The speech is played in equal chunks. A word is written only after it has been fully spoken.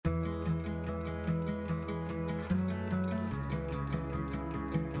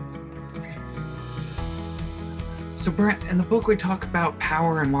So, Brent, in the book, we talk about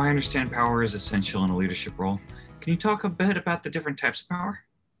power and why I understand power is essential in a leadership role. Can you talk a bit about the different types of power?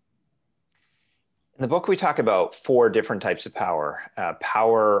 In the book, we talk about four different types of power: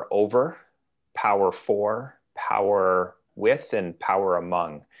 power over, power for, power with, and power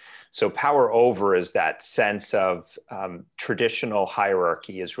among. So, power over is that sense of traditional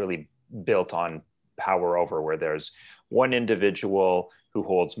hierarchy is really built on power over, where there's one individual who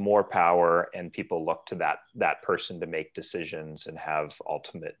holds more power, and people look to that person to make decisions and have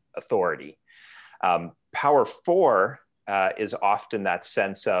ultimate authority. Power for is often that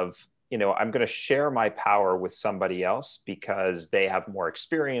sense of, I'm going to share my power with somebody else because they have more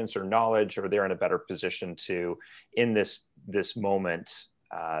experience or knowledge, or they're in a better position to, in this moment,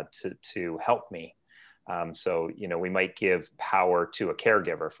 to help me. So, we might give power to a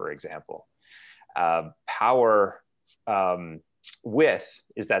caregiver, for example. Power with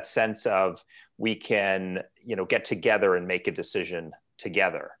is that sense of we can, get together and make a decision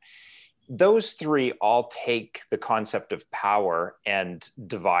together. Those three all take the concept of power and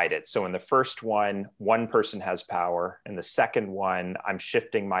divide it. So in the first one person has power. In the second one, I'm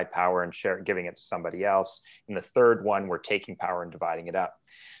shifting my power and giving it to somebody else. In the third one, we're taking power and dividing it up.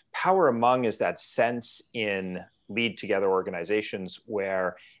 Power among is that sense in lead together organizations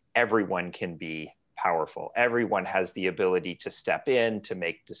where everyone can be powerful. Everyone has the ability to step in, to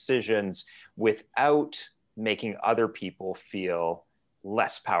make decisions without making other people feel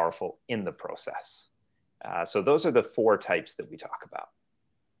less powerful in the process. So those are the four types that we talk about.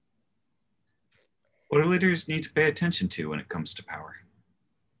 What do leaders need to pay attention to when it comes to power?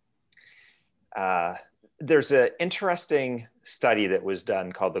 There's an interesting study that was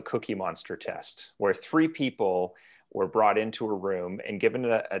done called the Cookie Monster test, where three people were brought into a room and given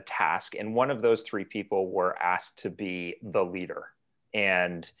a task, and one of those three people were asked to be the leader.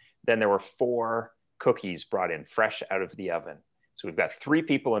 And then there were four cookies brought in fresh out of the oven. So we've got three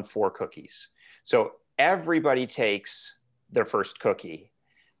people and four cookies. So everybody takes their first cookie.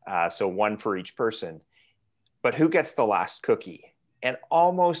 So one for each person. But who gets the last cookie? And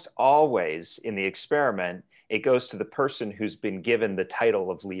almost always in the experiment, it goes to the person who's been given the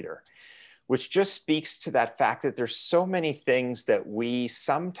title of leader, which just speaks to that fact that there's so many things that we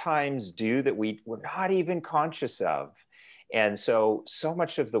sometimes do that we're not even conscious of. And so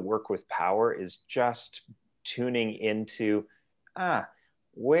much of the work with power is just tuning into,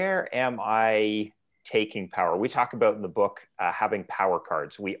 where am I taking power? We talk about in the book having power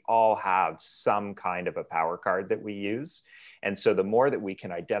cards. We all have some kind of a power card that we use. And so the more that we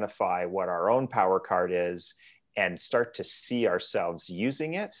can identify what our own power card is and start to see ourselves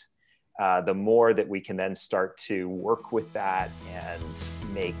using it, the more that we can then start to work with that and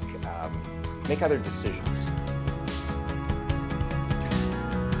make other decisions.